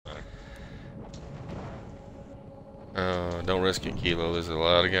Don't risk it, Kilo. There's a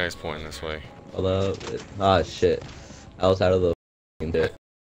lot of guys pointing this way. Hello? Ah, shit. I was out of the bit.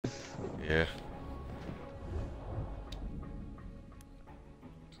 Yeah.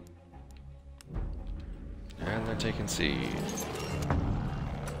 And they're taking C.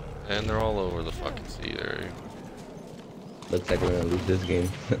 And they're all over the fucking C there. Looks like we're gonna lose this game.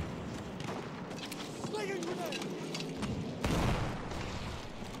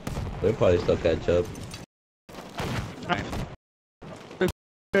 We'll probably still catch up.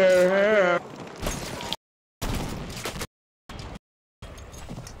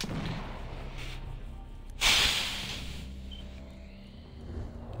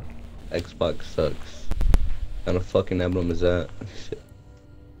 Xbox sucks. What kind of fucking emblem is that? Shit.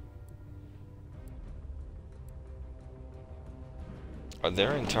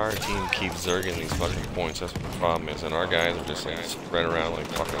 Their entire team keeps zerging these fucking points. That's what the problem is. And our guys are just like spread around like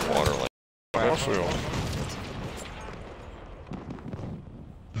fucking water. Like,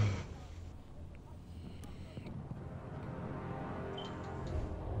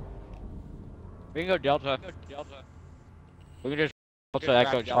 we can go Delta. We can just Delta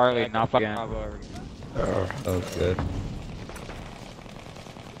Echo Charlie and not fucking. Sounds good.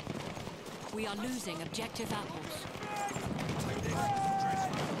 We are losing objective apples.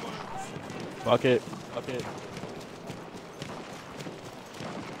 Fuck it. Fuck it.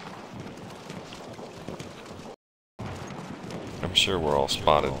 I'm sure we're all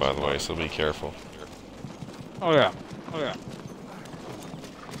spotted, by the way, so be careful. Oh yeah. Oh yeah.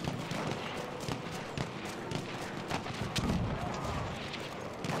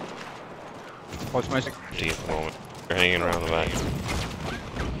 What's my At the moment, they're hanging around the back.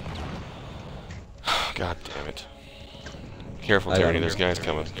 God damn it! Careful, Tyranny. There's guys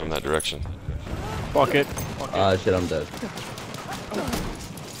coming from that direction. Fuck it. Ah, shit, I'm dead.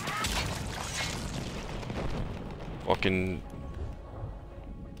 Fucking.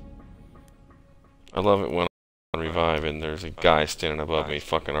 I love it when I revive and there's a guy standing above me,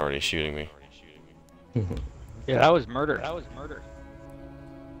 fucking already shooting me. Yeah, that was murder. That was murder.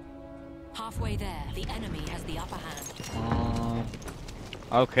 Halfway there, the enemy has the upper hand.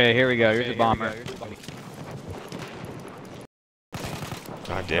 Okay, here we go. Here's a bomber.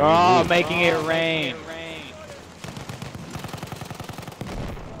 God damn it. Oh, making it rain.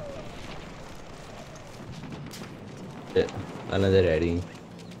 Shit. Another ready.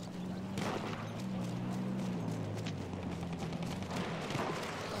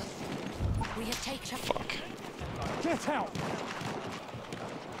 We have taken. Fuck. Get out.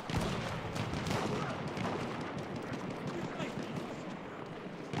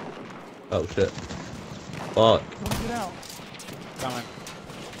 Oh shit. Fuck. Coming.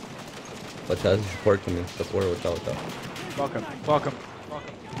 Watch out, support coming. Support, watch out, watch out. Fuck him. Fuck him.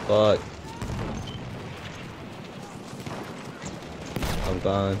 Fuck. I'm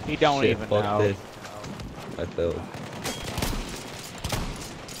gone. He don't Shit, even fuck know. This. I failed.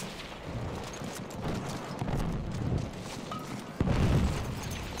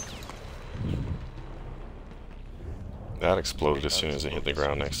 That exploded as soon as it hit the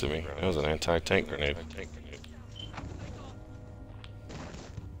ground next to me. It was an anti-tank grenade.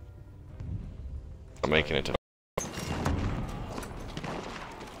 I'm making it to.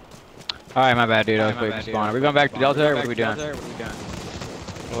 Alright, my bad, dude. I was waiting to spawn. Are we going back to Delta or what are we doing?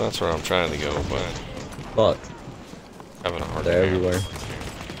 Well, that's where I'm trying to go, but Fuck. having a hard They're time. everywhere.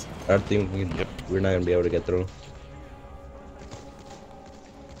 I don't think we're not gonna be able to get through.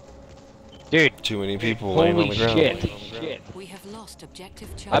 Dude. Too many people laying on Holy the ground. shit. We have lost objective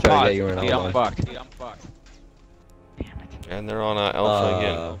I charge. try to paused. get you in Dude, all I'm the way. fucked. Dude, I'm fucked. Damn it. And they're on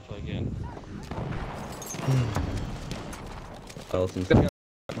Alpha again. Allison.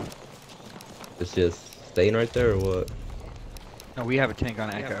 It's just staying right there or what? No, we have a tank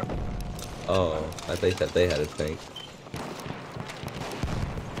on Echo. Oh, I think that they had a tank.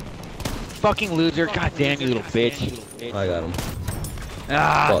 Fucking loser. God damn you little bitch. I got him.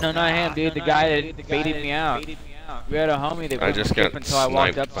 Ah, Fuck. no, not him, dude. The guy that baited me out. We had a homie that I was just skip got until I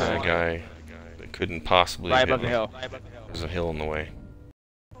walked up sniped by to a him. guy that couldn't possibly Right hit above me. the hill. There's a hill in the way.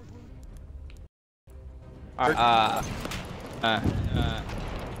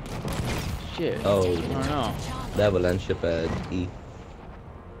 Shit. Oh, I don't know. the avalanche ship at E.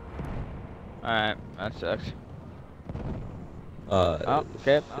 Alright, that sucks. Oh, Okay.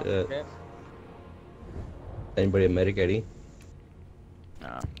 shit. Anybody a medic at E?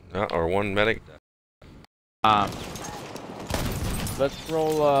 No. Or one medic. Let's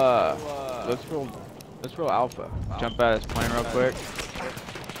roll, let's roll Alpha. Jump out of this plane real quick.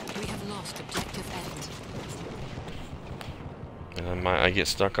 We have lost objective Edward. And I get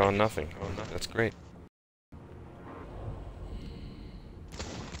stuck on nothing. That's great.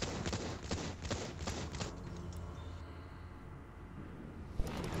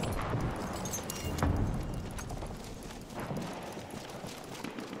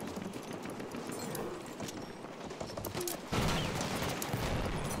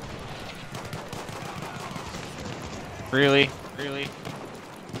 Really? Really?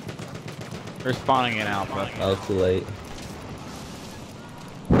 We're spawning in Alpha. Oh, too late.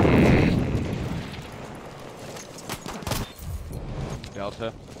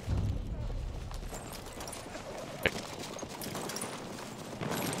 Delta.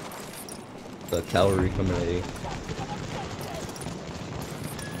 The cavalry coming at you.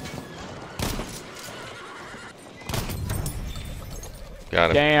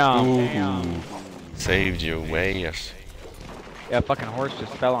 Got him. Damn. Ooh. Damn. Saved you way, yes. Yeah, fucking horse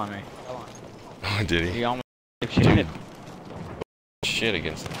just fell on me. Oh, did he? He almost shit. Shit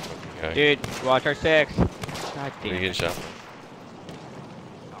against the guy. Dude, watch our 6. God Did damn he get it. shot?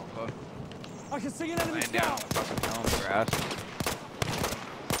 Alpha. I can see an enemy Laying down. Fucking hell in the grass.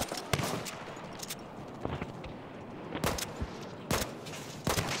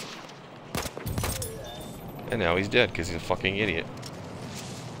 And now he's dead because he's a fucking idiot.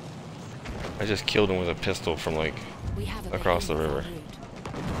 I just killed him with a pistol from like We have a across the behavior river. route.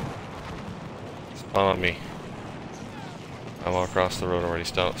 Spawn on me. I'm all across the road already.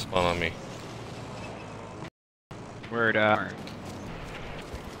 Spawn on me. Word, Yeah,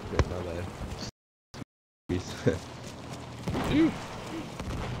 my bad. Peace.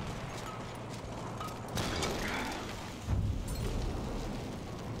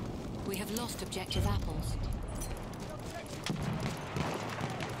 We have lost objective apples.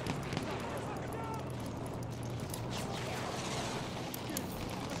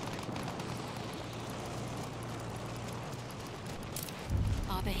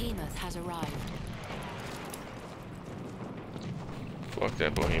 Our behemoth has arrived. Fuck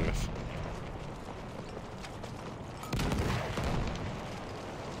that behemoth.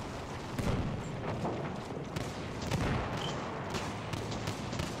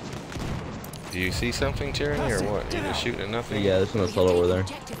 Do you see something, Tyranny, or what? You just shooting at nothing? Yeah, there's an assault over there.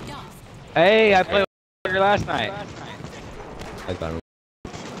 Objective Duff. Hey, I played with her last night. I got him.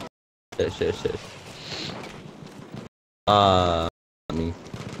 Shit. I mean.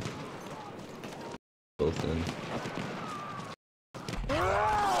 Both in.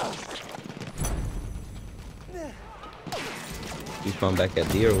 You spawn back at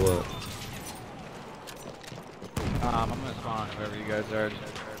D or what? I'm gonna spawn wherever you guys are.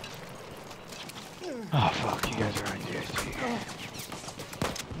 Oh fuck, you guys are on DST.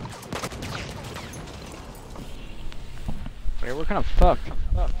 Hey, we're kind of fucked.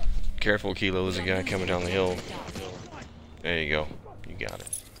 Careful, Kilo. There's a guy coming down the hill. There you go. You got it.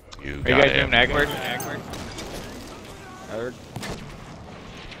 You Are you got guys it. doing Egbert? Third?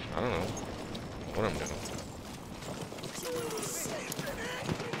 I don't know what I'm doing.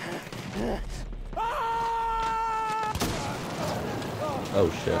 Oh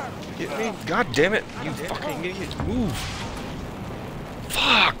shit. Get me? God damn it! You fucking idiots! Move!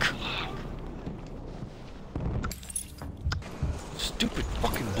 Fuck! Stupid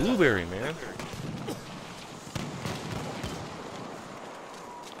fucking blueberry, man.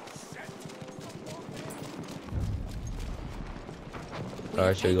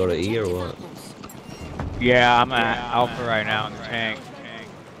 Alright, should we go to E or what? Yeah, I'm at Alpha right now in the tank.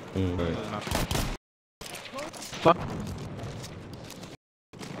 Right. Fuck.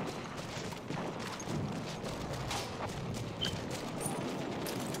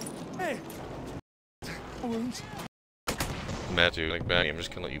 Hey! Wounds. Mad dude, like bad. I'm just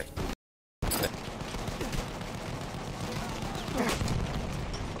gonna let you.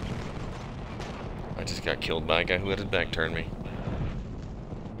 I just got killed by a guy who had his back turned me.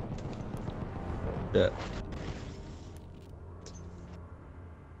 Yeah.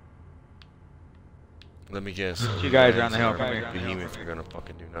 Let me guess. You guys are on the hill from me. Behemoth are gonna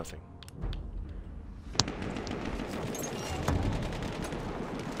fucking do nothing.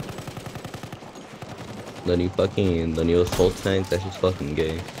 The new assault tank, that's just fucking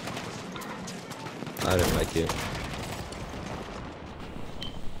gay. I didn't like it.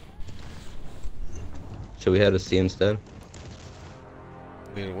 Should we head to C instead?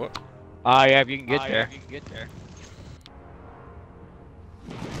 Wait, what? Ah, yeah, if you can get there.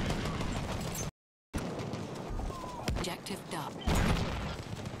 Objective Duff.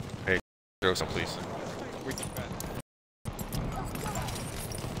 Throw some, please.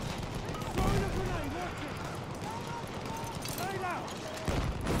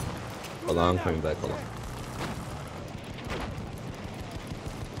 Hold on, I'm coming back, hold on.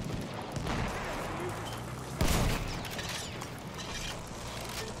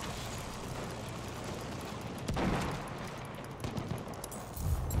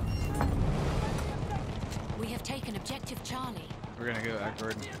 We have taken objective Charlie. We're gonna go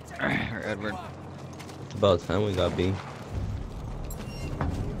Edward. Or Edward. It's about time we got B.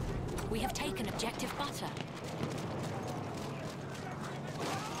 We have taken objective Butter.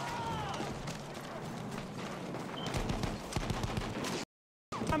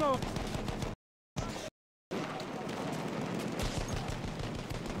 Ammo.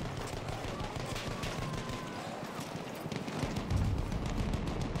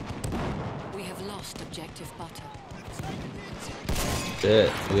 We have lost objective butter.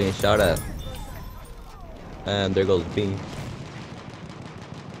 Shit, we ain't shot at. And there goes B.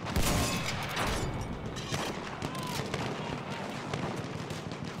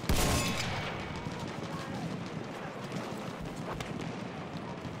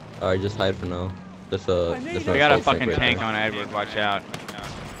 Alright, just hide for now. Just We got a fucking tank on Edward, watch out.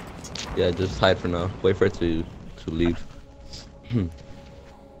 Yeah, just hide for now. Wait for it to leave.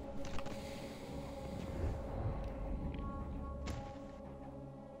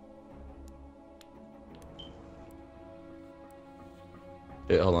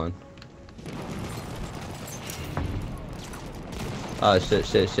 Wait, hold on. Ah, shit.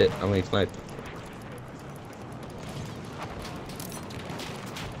 I'm getting sniped.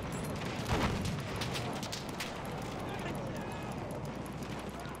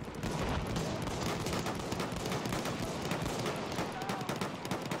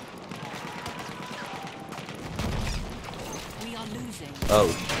 We are losing. Oh,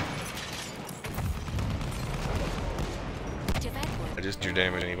 Objective Edward. I just do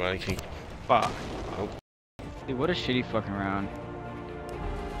damage anybody can. Fuck. Nope. Dude, what a shitty fucking round.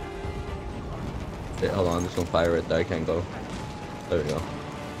 wait, hold on. There's some fire right there. I can't go. There we go.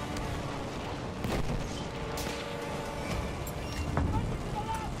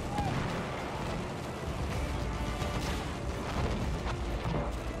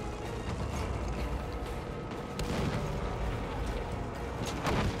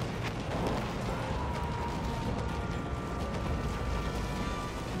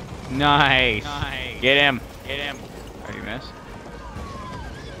 Nice. Get him. Oh, you missed?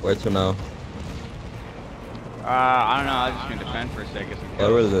 Where to now? I don't know. I was just gonna defend for a second. It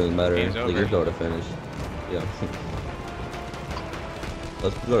really doesn't matter. Game's The over. game's over to finish. Yeah.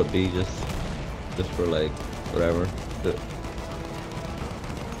 Let's go to B just for like whatever.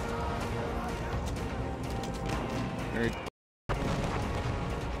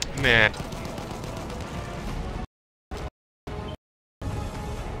 Man.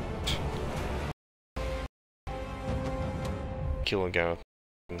 Kill a guy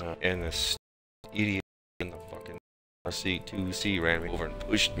and this idiot in the fucking C2C ran me over and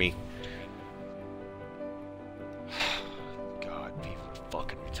pushed me. God, people are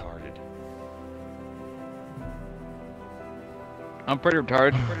fucking retarded. I'm pretty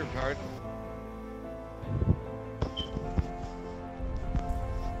retarded.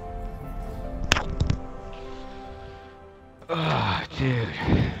 Oh, dude.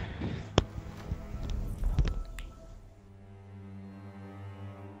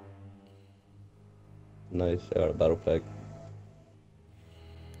 Nice. I got a battle pack.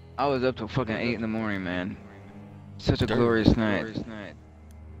 I was up till fucking 8 in the morning, man. Such a glorious night.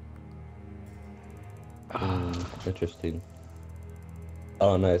 Interesting.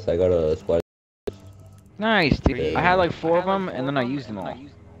 Oh, nice. I got a squad. Nice, dude. Yeah. I had like 4 of them, and then I used them all.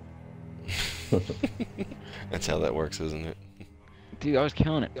 That's how that works, isn't it? Dude, I was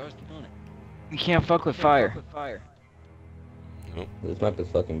killing it. You can't fuck with fire. Nope. This map is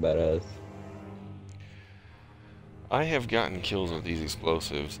fucking badass. I have gotten kills with these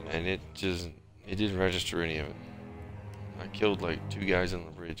explosives, and it didn't register any of it. I killed like 2 guys on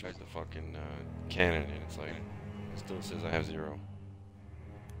the bridge with the fucking cannon, and it's like, it still says I have 0.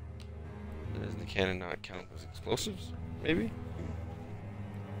 Does the cannon not count as explosives? Maybe?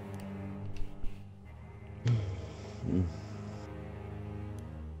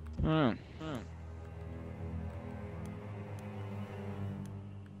 Hmm.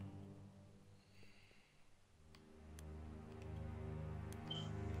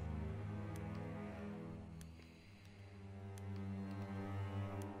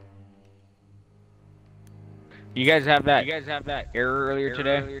 You guys have that error earlier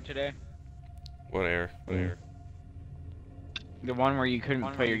today? What error? What error? The one where you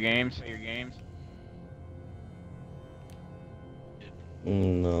couldn't play your games?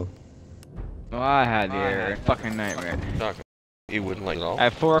 No. Well, I had the error. Fucking nightmare. He wouldn't like it all.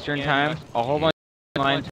 At 4 Eastern time, a whole bunch of lines